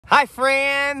Hi,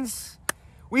 friends.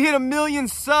 We hit 1 million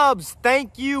subs.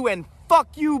 Thank you, and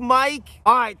fuck you, Mike.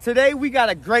 All right, today we got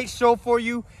a great show for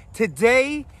you.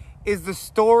 Today is the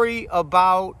story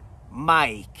about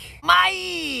Mike.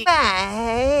 Mike!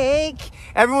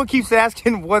 Everyone keeps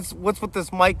asking what's with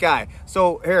this Mike guy.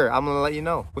 So here, I'm gonna let you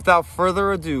know. Without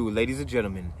further ado, ladies and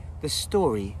gentlemen, the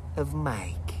story of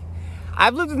Mike.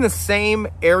 I've lived in the same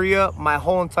area my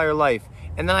whole entire life.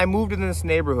 And then I moved into this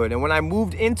neighborhood. And when I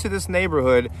moved into this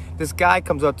neighborhood, this guy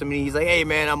comes up to me. He's like, hey,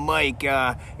 man, I'm Mike.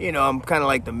 I'm kind of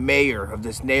like the mayor of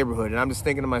this neighborhood. And I'm just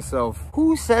thinking to myself,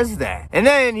 who says that? And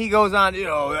then he goes on,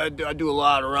 I do a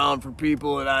lot around for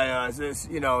people. And I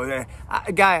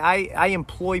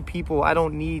employ people. I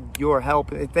don't need your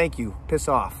help. Thank you. Piss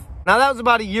off. Now, that was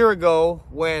about a year ago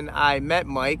when I met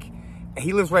Mike.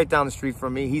 He lives right down the street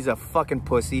from me. He's a fucking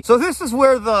pussy. So this is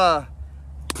where the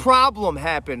problem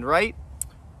happened, right?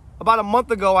 About a month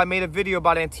ago, I made a video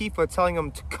about Antifa telling them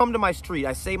to come to my street.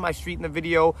 I say my street in the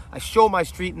video. I show my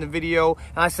street in the video.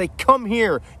 And I say, come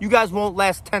here. You guys won't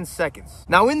last 10 seconds.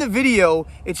 Now, in the video,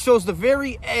 it shows the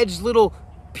very edge little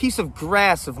piece of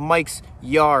grass of Mike's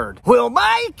yard. Well,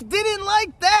 Mike didn't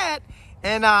like that.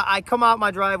 And I come out my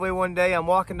driveway one day. I'm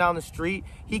walking down the street.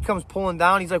 He comes pulling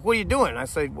down. He's like, what are you doing? I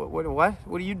say, what?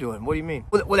 What are you doing? What do you mean?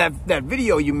 Well, that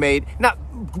video you made. Now,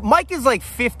 Mike is like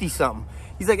 50-something.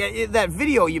 He's like, that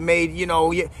video you made,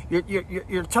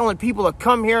 you're telling people to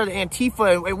come here to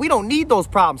Antifa, and we don't need those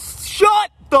problems. Shut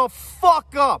the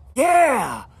fuck up.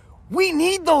 Yeah, we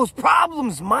need those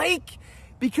problems, Mike,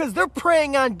 because they're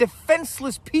preying on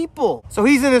defenseless people. So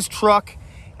he's in his truck,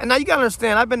 and now you gotta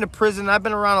understand, I've been to prison, I've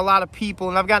been around a lot of people,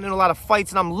 and I've gotten in a lot of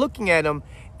fights, and I'm looking at him,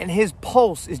 and his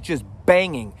pulse is just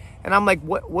banging. And I'm like,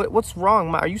 what's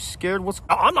wrong? Are you scared? Oh,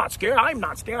 I'm not scared. I'm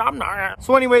not scared. I'm not.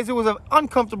 So anyways, it was an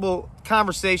uncomfortable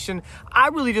conversation. I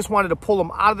really just wanted to pull him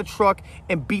out of the truck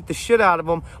and beat the shit out of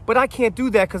him. But I can't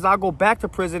do that because I'll go back to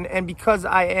prison. And because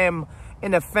I am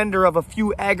an offender of a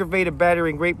few aggravated battery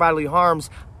and great bodily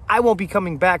harms, I won't be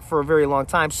coming back for a very long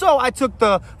time. So I took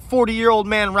the 40-year-old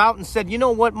man route and said, you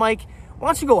know what, Mike? Why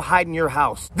don't you go hide in your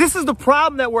house? This is the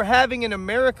problem that we're having in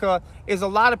America, is a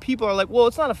lot of people are like, well,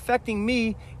 it's not affecting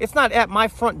me. It's not at my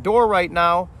front door right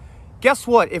now. Guess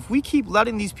what? If we keep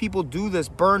letting these people do this,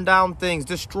 burn down things,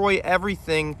 destroy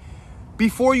everything,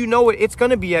 before you know it, it's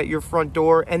gonna be at your front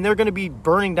door and they're gonna be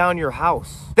burning down your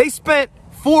house. They spent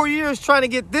 4 years trying to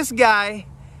get this guy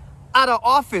out of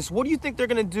office. What do you think they're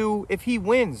gonna do if he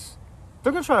wins?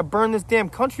 They're gonna try to burn this damn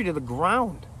country to the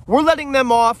ground. We're letting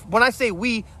them off. When I say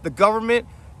we, the government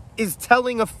is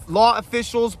telling law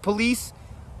officials, police,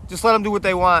 just let them do what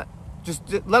they want.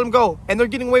 Just let them go. And they're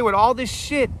getting away with all this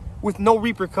shit with no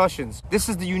repercussions. This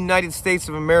is the United States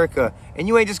of America. And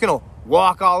you ain't just gonna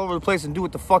walk all over the place and do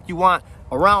what the fuck you want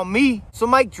around me. So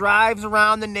Mike drives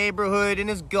around the neighborhood in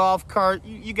his golf cart.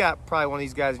 You got probably one of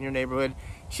these guys in your neighborhood.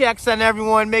 Checks on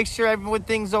everyone, makes sure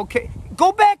everything's okay.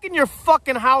 Go back in your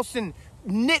fucking house and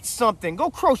knit something.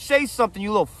 Go crochet something, you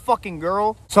little fucking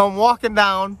girl. So I'm walking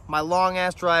down my long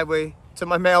ass driveway to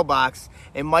my mailbox,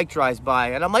 and Mike drives by,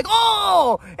 and I'm like,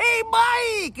 oh, hey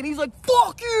Mike, and he's like,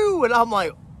 fuck you, and I'm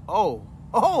like,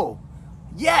 oh,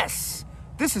 yes,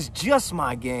 this is just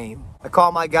my game. I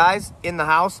call my guys in the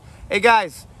house. Hey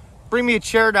guys, bring me a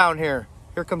chair down here.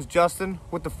 Here comes Justin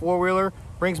with the four-wheeler,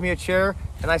 brings me a chair,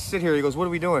 and I sit here. He goes, what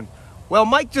are we doing? Well,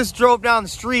 Mike just drove down the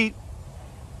street,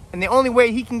 and the only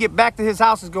way he can get back to his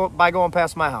house is by going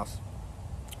past my house.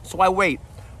 So I wait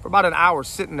for about an hour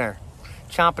sitting there,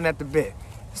 chomping at the bit.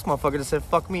 This motherfucker just said,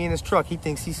 fuck me in his truck. He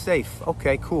thinks he's safe.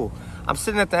 Okay, cool. I'm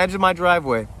sitting at the edge of my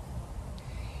driveway.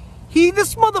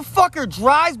 This motherfucker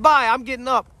drives by. I'm getting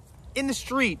up in the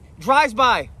street. Drives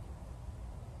by.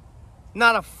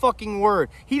 Not a fucking word.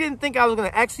 He didn't think I was going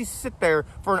to actually sit there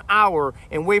for an hour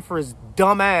and wait for his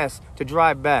dumb ass to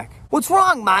drive back. What's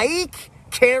wrong, Mike?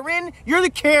 Karen? You're the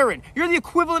Karen. You're the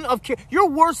equivalent of Karen. You're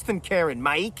worse than Karen,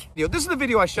 Mike. This is the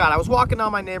video I shot. I was walking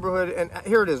down my neighborhood, and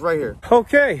here it is, right here.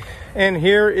 Okay, and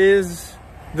here is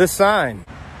the sign.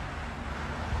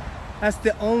 That's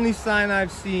the only sign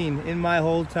I've seen in my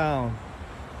whole town.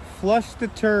 Flush the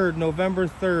turd, November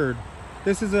 3rd.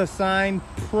 This is a sign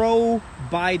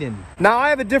pro-Biden. Now, I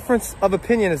have a difference of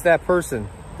opinion as that person.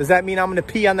 Does that mean I'm going to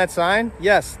pee on that sign?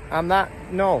 Yes. I'm not.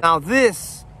 No. Now,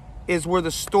 this is where the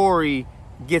story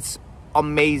gets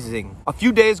amazing. A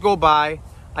few days go by.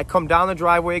 I come down the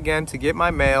driveway again to get my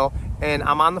mail, and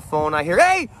I'm on the phone. I hear,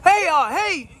 hey,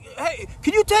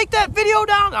 can you take that video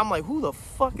down? I'm like, who the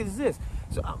fuck is this?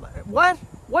 So I'm like,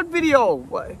 what video?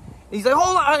 What? He's like,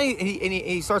 hold on. And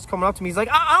he starts coming up to me. He's like,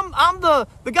 I'm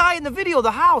the guy in the video,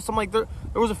 the house. I'm like,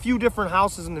 There was a few different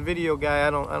houses in the video, guy. I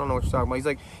don't know what you're talking about. He's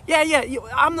like, yeah,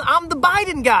 I'm the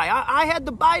Biden guy. I had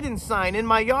the Biden sign in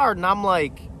my yard, and I'm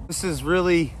like, this is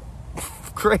really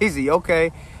crazy.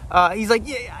 Okay. He's like,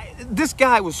 yeah, this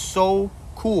guy was so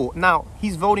cool. Now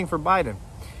he's voting for Biden.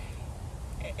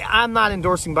 I'm not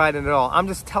endorsing Biden at all. I'm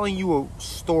just telling you a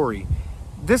story.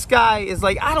 This guy is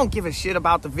like, I don't give a shit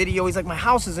about the video. He's like, my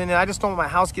house is in it. I just don't want my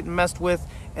house getting messed with.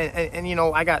 And you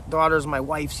know, I got daughters. My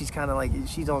wife, she's kind of like,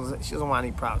 she doesn't want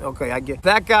any problems. Okay, I get.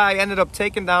 That guy ended up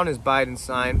taking down his Biden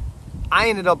sign. I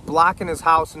ended up blocking his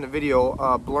house in the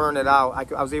video, blurring it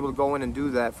out. I was able to go in and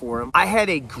do that for him. I had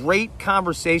a great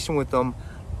conversation with him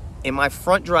in my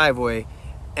front driveway.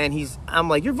 And I'm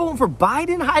like, you're voting for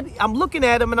Biden? I'm looking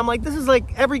at him and I'm like, this is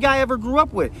like every guy I ever grew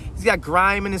up with. He's got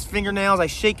grime in his fingernails. I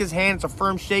shake his hand. It's a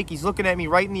firm shake. He's looking at me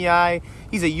right in the eye.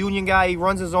 He's a union guy. He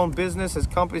runs his own business, his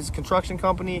construction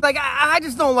company. Like, I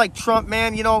just don't like Trump,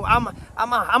 man. You know,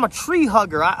 I'm a tree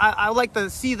hugger. I like to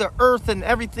see the earth and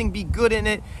everything be good in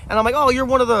it. And I'm like, oh, you're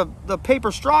one of the paper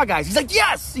straw guys. He's like,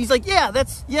 yes. He's like, yeah,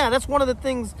 that's one of the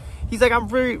things. He's like, I'm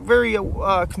very, very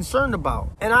concerned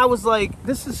about. And I was like,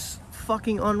 this is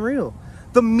fucking unreal.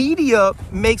 The media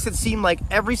makes it seem like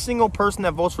every single person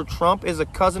that votes for Trump is a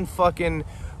cousin fucking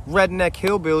redneck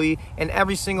hillbilly, and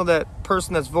every single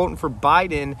person that's voting for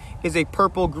Biden is a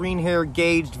purple, green hair,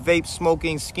 gauged, vape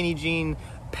smoking, skinny jean,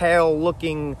 pale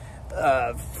looking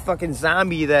fucking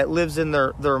zombie that lives in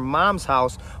their mom's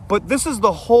house. But this is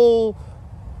the whole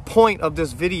point of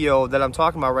this video that I'm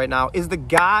talking about right now, is the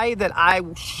guy that I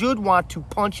should want to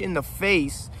punch in the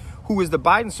face, who is the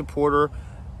Biden supporter,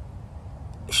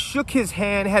 shook his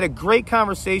hand, had a great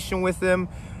conversation with him,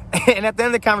 and at the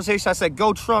end of the conversation I said,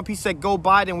 go Trump. He said, go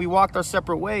Biden. We walked our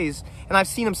separate ways, and I've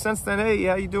seen him since then. Hey,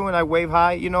 how you doing? I wave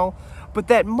hi, you know. But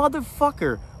that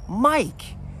motherfucker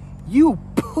Mike, you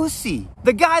pussy,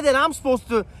 the guy that I'm supposed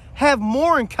to have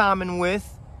more in common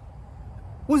with,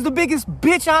 was the biggest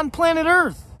bitch on planet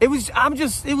Earth. It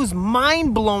was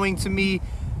mind-blowing to me,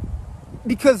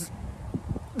 because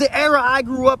the era I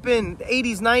grew up in, the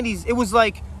 80s, 90s, it was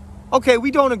like, okay,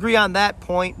 we don't agree on that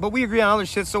point, but we agree on other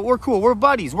shit, so we're cool. We're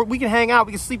buddies. We can hang out.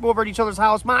 We can sleep over at each other's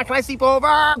house. Ma, can I sleep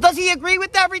over? Does he agree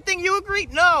with everything you agree?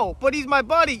 No, but he's my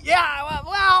buddy. Yeah,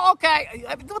 well, okay.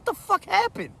 I mean, what the fuck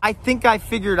happened? I think I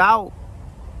figured out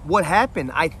what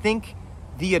happened. I think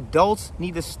the adults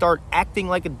need to start acting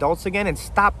like adults again and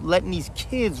stop letting these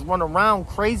kids run around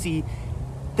crazy.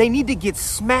 They need to get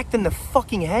smacked in the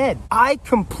fucking head. I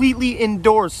completely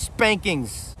endorse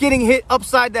spankings. Getting hit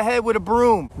upside the head with a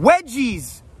broom.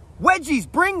 Wedgies.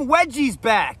 Wedgies. Bring wedgies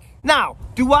back. Now,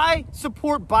 do I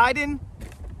support Biden?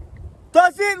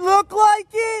 Does it look like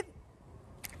it?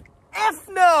 F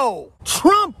no.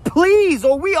 Trump, please,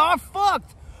 or we are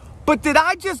fucked. But did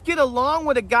I just get along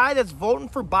with a guy that's voting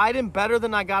for Biden better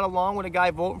than I got along with a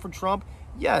guy voting for Trump?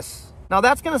 Yes. Now,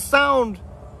 that's going to sound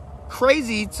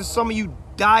crazy to some of you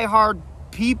diehard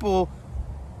people,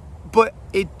 but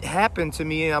it happened to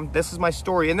me, and this is my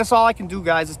story, and that's all I can do,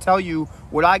 guys, is tell you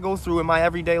what I go through in my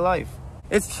everyday life.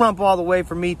 It's Trump all the way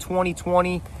for me.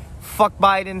 2020. Fuck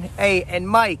Biden. Hey, and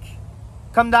Mike,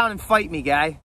 come down and fight me, guy.